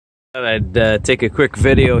I'd take a quick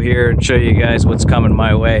video here and show you guys what's coming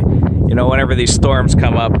my way. You know, whenever these storms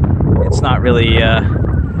come up, it's not really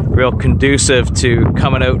real conducive to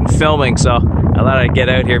coming out and filming, so I thought I'd get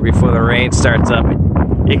out here before the rain starts up.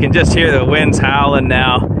 You can just hear the winds howling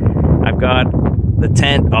now. I've got the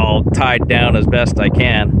tent all tied down as best I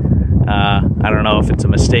can. I don't know if it's a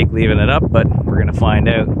mistake leaving it up, but we're gonna find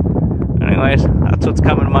out. Anyways, that's what's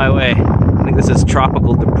coming my way. I think this is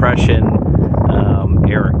Tropical Depression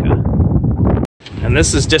Erica. And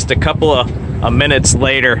this is just a couple of minutes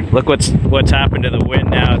later. Look what's happened to the wind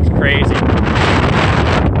now. It's crazy.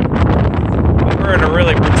 We're in a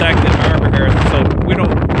really protected harbor here, so we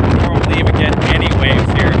don't normally even get any waves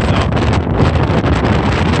here. So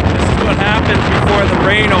this is what happens before the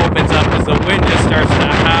rain opens up, is the wind just starts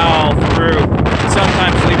to howl through.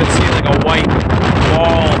 Sometimes you'll even see like a white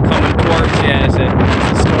wall coming towards you as the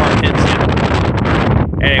storm hits you.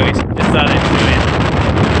 Anyways, just thought I'd do it.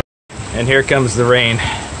 And here comes the rain.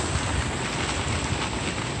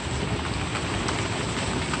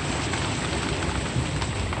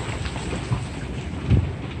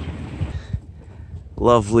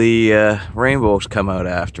 Lovely rainbows come out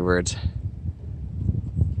afterwards.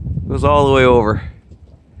 Goes all the way over.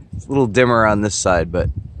 It's a little dimmer on this side, but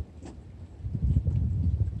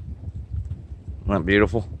not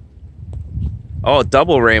beautiful. Oh,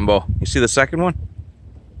 double rainbow. You see the second one?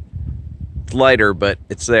 It's lighter, but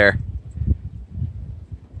it's there.